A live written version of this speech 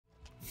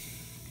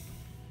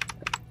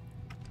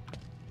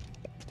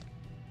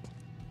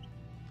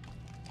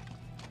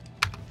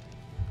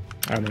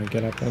I'm gonna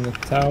get up on the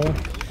tower.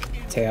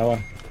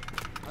 Tower.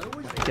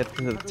 Get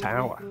to the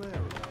tower.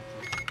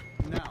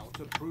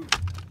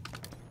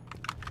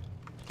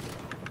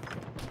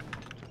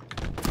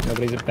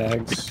 Nobody's at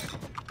bags.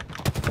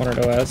 One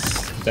at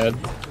OS. Dead.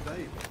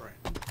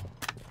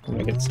 I'm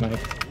gonna get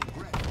sniped.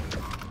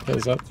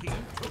 Kills up.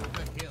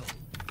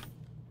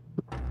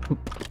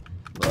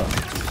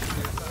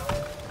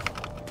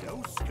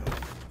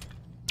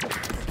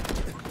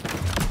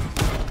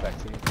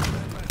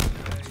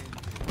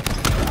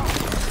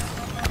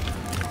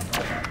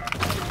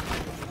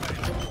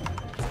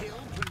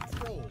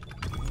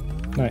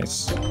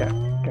 Nice.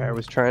 Guy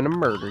was trying to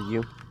murder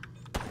you.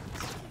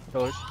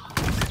 Pillars.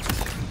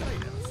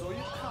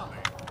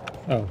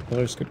 Oh,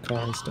 pillars could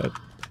call instead.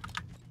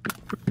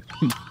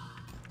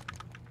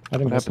 I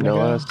think What happened to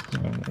us?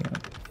 No.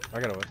 I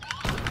got away.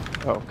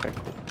 Oh, okay,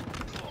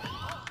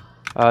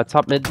 cool.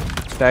 Top mid,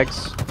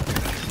 bags.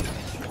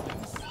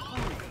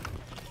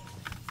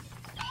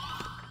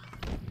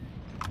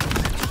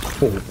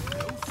 Cool.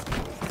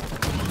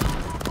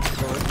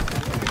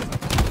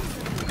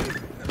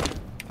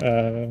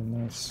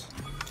 Nice.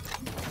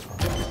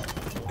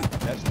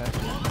 That's nice.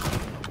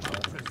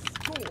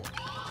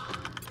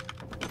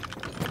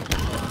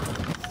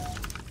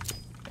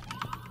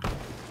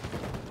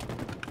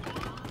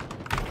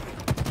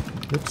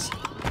 Oops.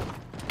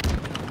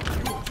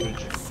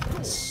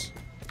 Yes.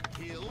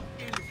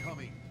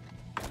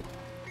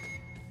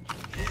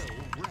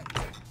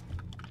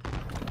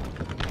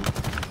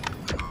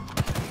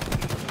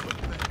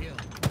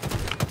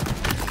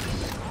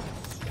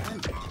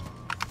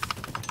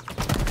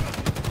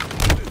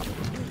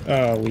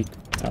 Weak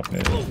top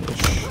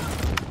mid-ish.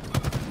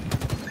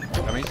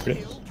 Dummies?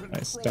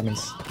 Nice,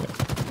 dummies.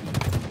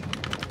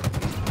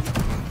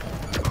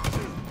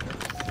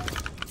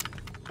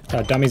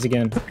 Yeah. Dummies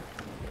again.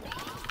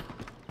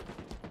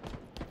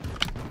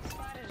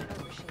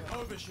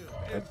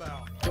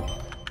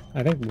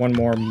 I think one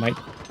more might...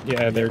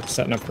 Yeah, they're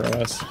setting up for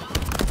OS.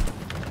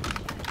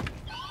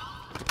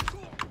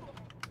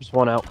 There's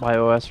one out by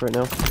OS right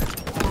now.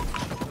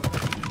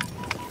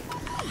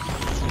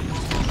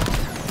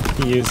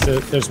 He used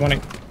it. There's one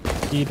at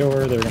key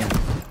door. They're gonna...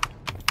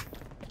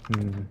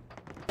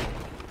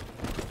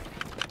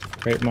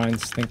 Great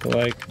minds think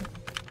alike.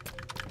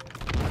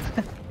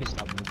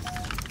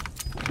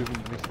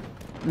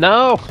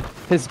 No!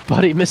 His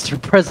buddy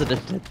Mr.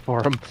 President did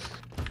for him.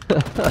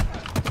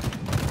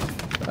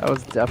 That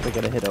was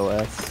definitely gonna hit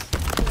OS.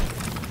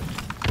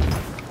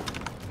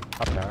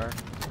 Top tower.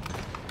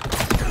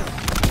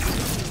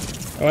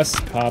 OS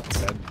popped.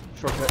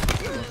 Shortcut.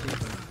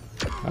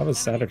 How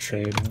was that a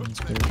trade? That was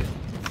weird.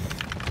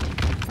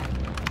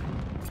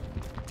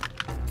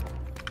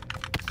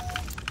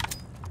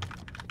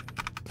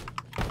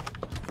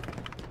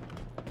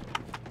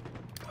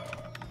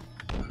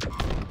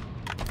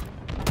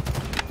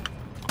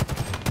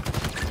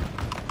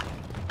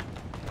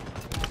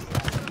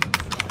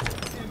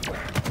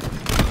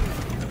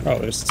 Oh,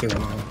 there's two in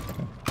there.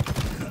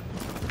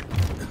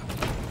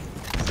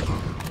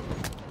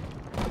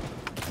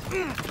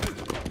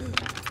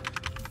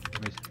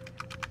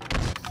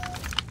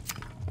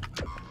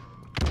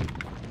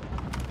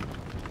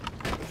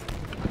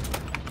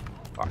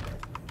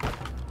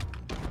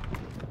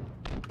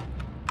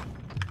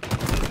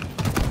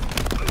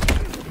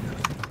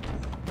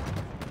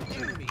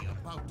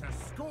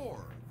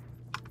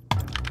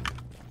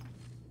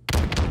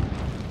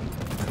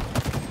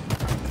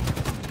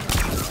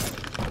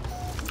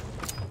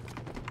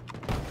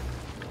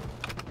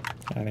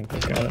 I think they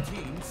got it.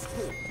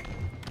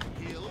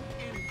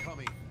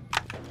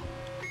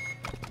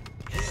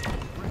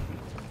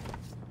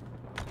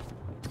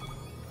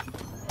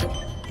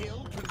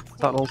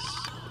 Tunnels.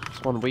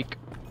 Just 1 week.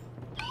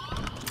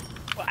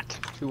 What?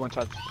 2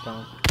 one-shots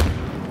down.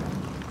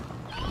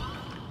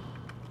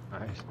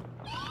 Nice.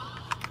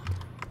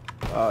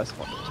 Oh, it's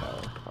one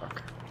tower.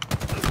 Fuck.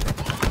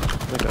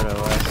 Look at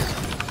OS.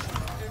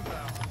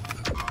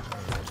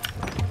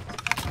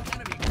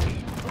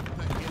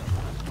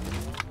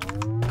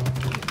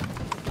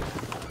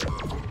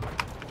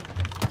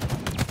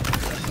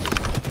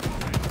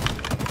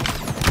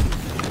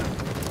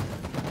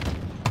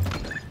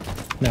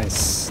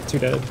 Nice. 2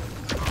 dead.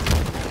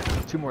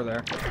 2 more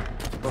there.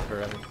 Both are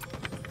ready.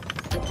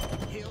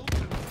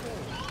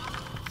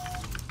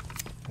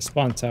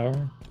 Spawn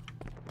tower.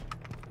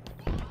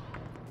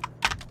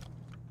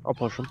 I'll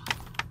push him.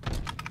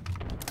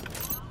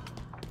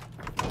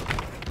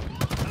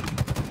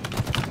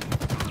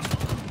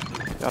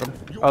 Got him.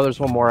 Oh, there's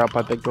one more out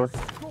by big door.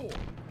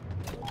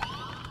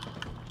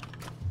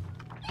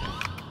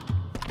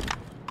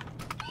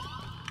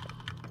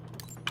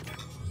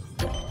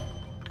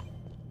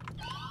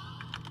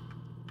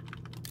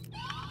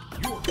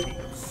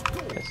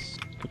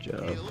 Yes, good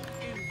job.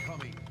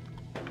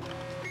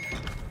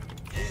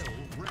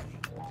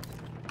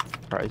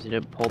 Surprised you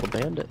didn't pull the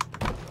bandit.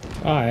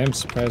 Oh, I am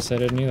surprised I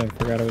didn't either. I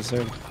forgot I was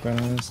there, to be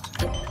quite honest.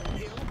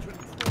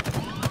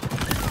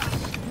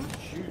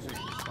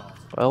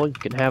 Well, you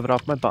can have it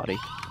off my body.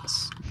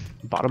 It's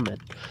bottom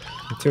mid.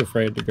 I'm too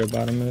afraid to go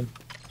bottom mid.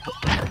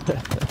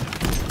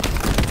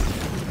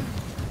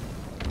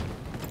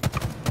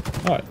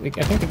 Oh, I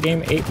think the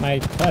game ate my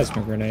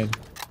plasma grenade.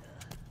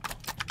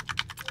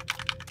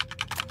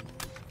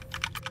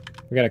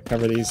 We gotta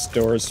cover these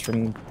doors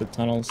from the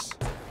tunnels.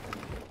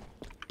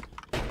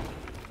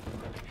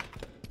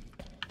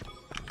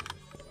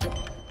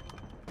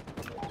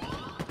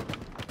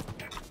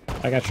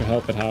 I got your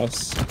help at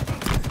house.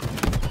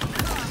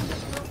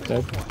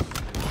 Dead.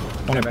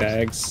 One of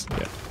bags.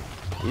 Yeah.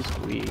 He's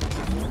weak.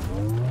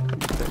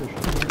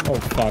 Oh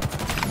fuck.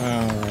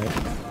 Alright.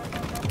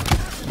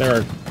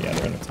 They're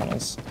in the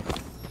tunnels.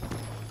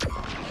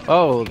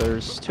 Oh,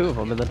 there's 2 of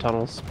them in the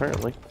tunnels,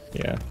 apparently.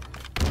 Yeah.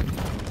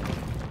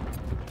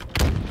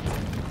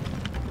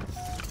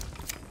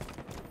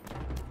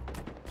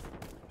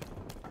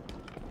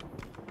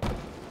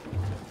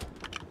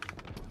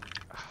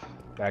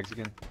 Bags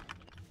again.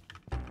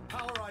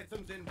 Power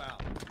items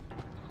inbound.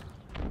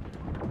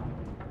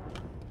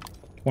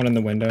 One in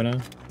the window now.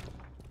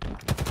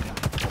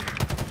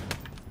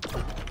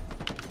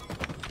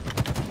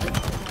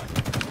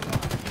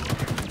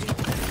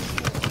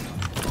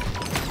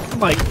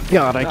 My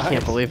god, I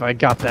can't believe I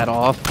got that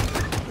off.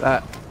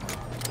 That.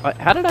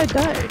 How did I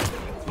die?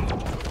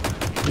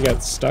 You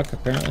got stuck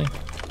apparently.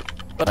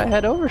 But I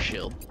had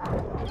overshield.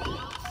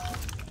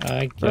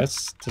 I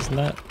guess doesn't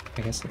that?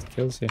 I guess it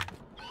kills you.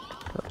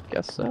 I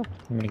guess so.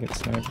 I'm gonna get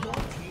sniped. Your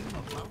team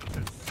about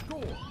to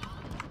score.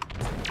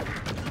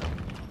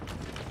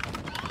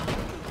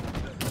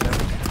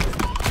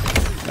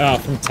 Oh,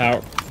 from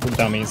tower. We're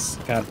dummies.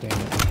 God damn it.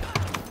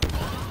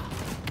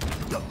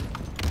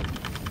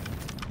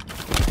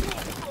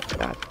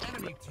 God.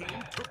 Enemy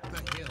team took the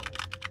hill.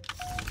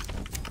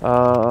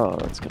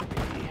 It's gonna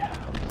be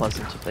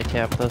unpleasant if they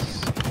cap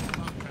this. About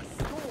to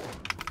score.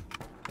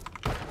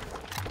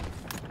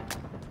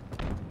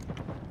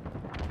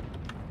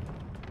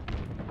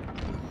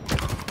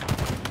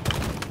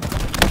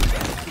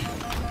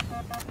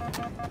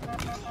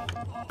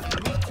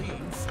 Enemy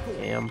team score.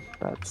 Damn,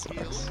 that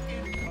sucks.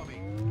 Hill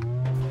incoming.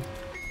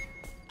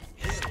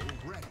 Hill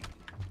ready.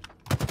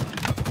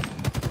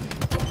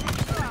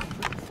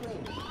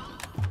 Control.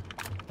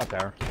 Up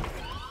there.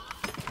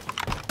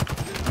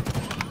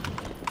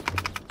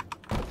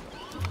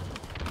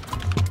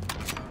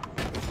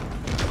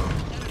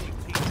 Enemy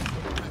team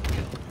took the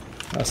hill.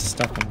 I was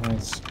stuck in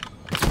holes.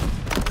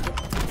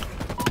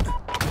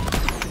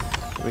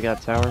 We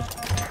got tower.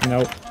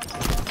 Nope.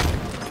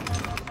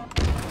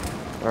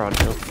 We're on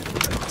hill.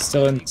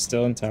 Still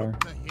in tower.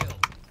 The hill.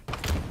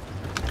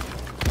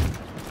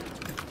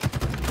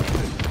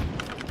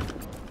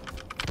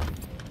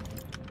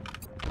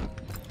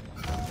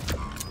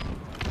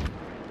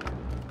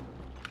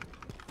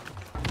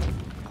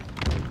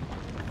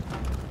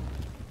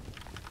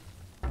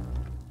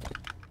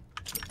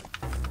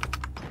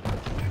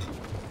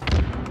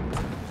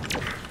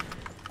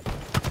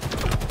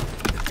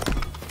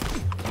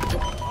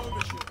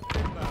 Overshield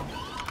inbound.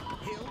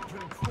 Hill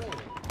control.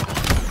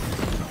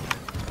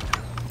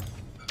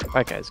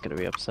 That guy's gonna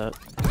be upset.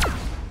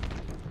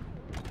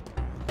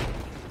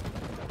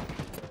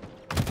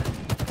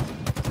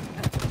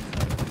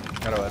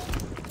 Got OS.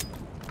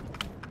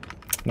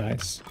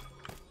 Nice.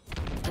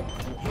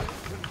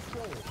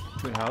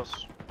 Twin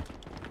house.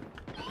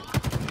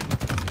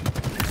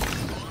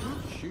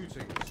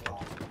 Shooting star.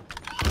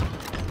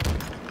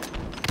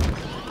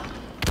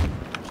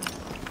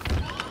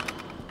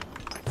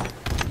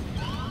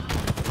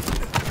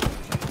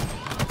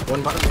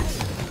 One bottom.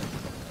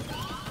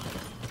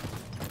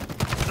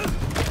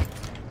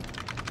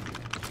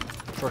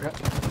 Shortcut.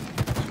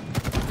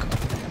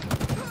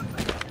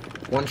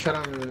 One shot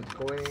on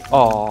hallway.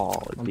 Oh,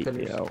 it On beat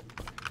me pillars. out.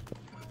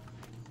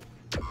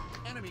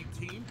 Enemy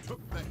team took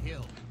the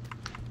hill.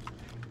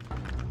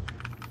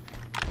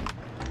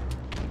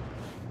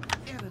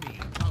 Enemy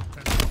about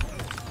to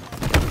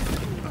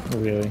score.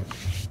 Really.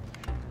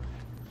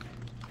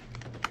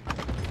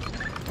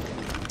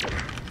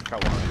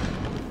 Got one.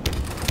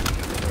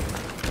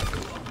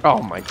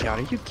 Oh my god,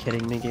 are you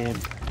kidding me, game?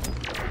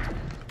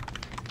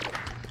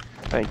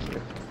 Thank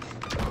you.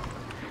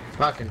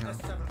 Fucking hell.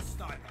 Seventh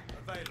sniper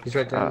available. He's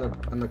right there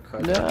on the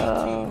cut. No.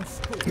 Team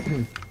score.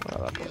 Oh,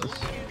 that was.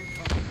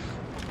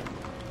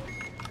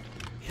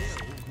 Hill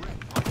ready.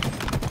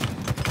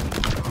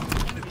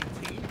 Enemy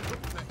team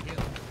took the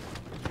hill.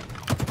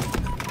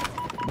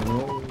 No.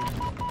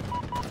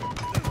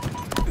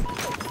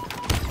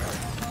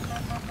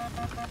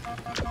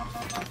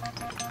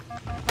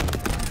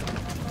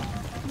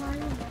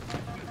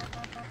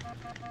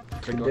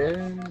 They're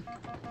dead.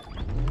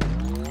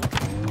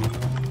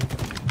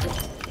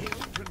 Hill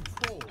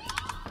control.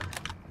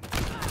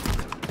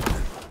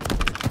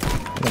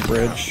 The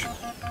bridge.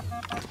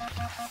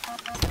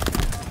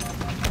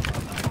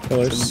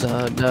 Pillars.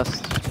 In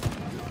nest.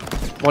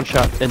 One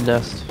shot in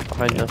nest.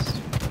 Behind nest.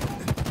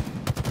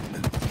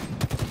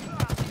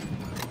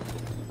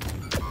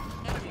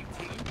 Enemy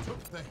team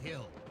took the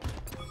hill.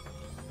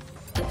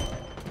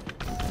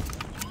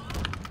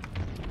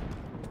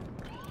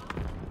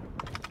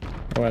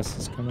 OS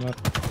is coming up.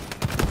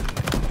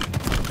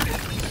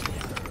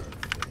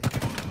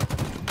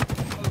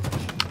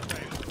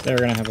 They're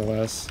gonna have a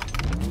less.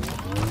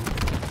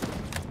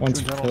 One's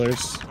Two tunnels.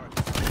 pillars.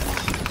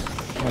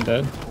 One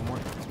dead. One more.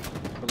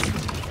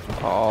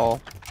 Oh.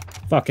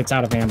 Fuck, it's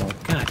out of ammo.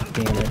 God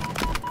damn it.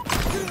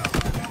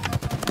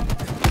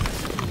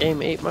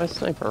 Game ate my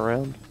sniper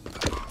round.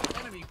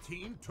 Enemy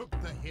team took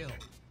the hill.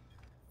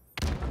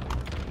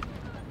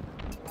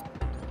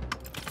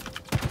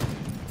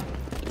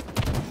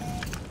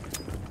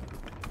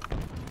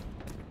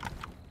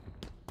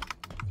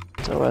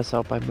 It's OS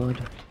out by mud.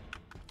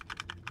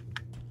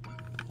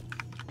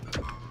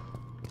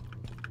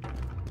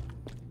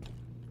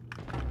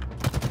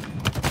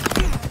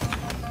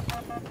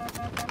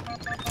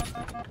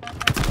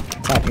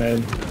 Top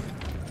mid.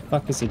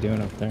 Fuck is he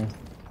doing up there?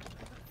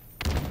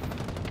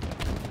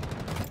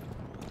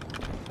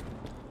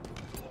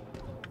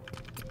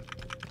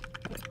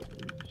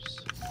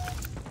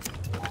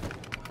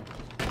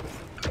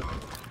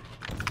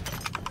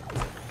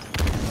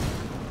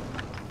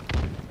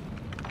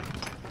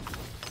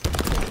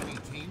 Enemy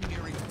team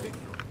nearing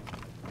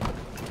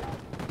victory.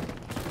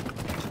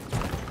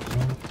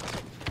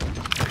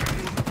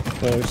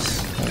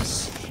 Close.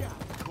 Nice.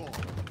 Shot call.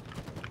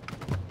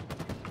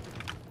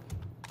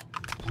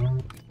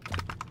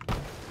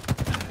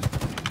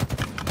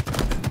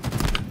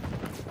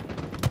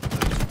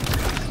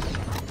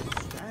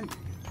 Standing.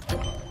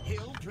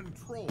 Hill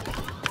control.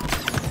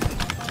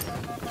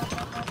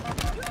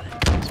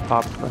 It's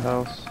popped in the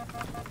house.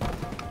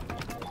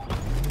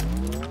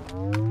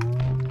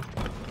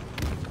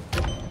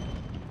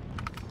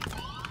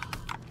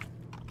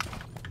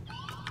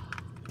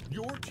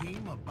 Your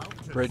team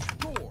about to Bridge.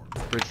 score.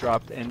 Bridge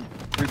dropped and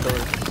 3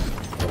 pillars.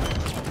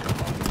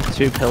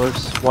 2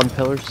 pillars, 1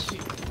 pillars.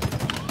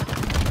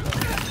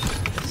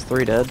 It's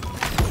 3 dead.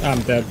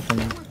 I'm dead from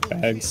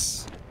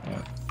bags.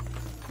 Yeah.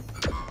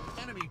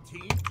 Enemy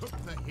team took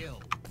the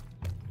hill.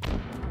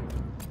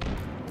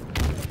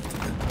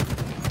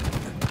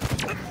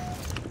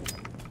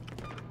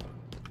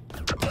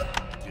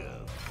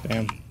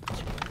 Damn.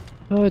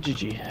 Oh,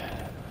 GG.